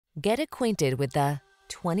Get acquainted with the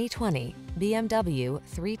 2020 BMW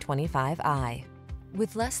 325i.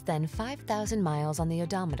 With less than 5,000 miles on the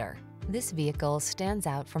odometer, this vehicle stands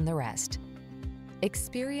out from the rest.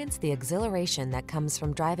 Experience the exhilaration that comes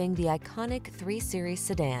from driving the iconic 3 Series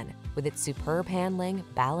sedan. With its superb handling,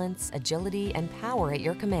 balance, agility, and power at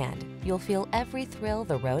your command, you'll feel every thrill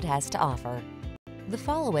the road has to offer. The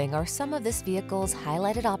following are some of this vehicle's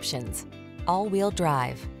highlighted options: all-wheel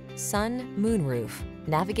drive, sun, moonroof,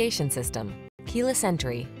 navigation system, keyless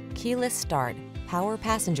entry, keyless start, power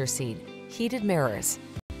passenger seat, heated mirrors,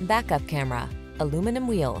 backup camera, aluminum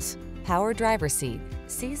wheels, power driver's seat.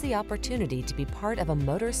 Seize the opportunity to be part of a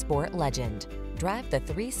motorsport legend. Drive the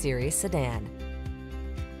 3 Series sedan.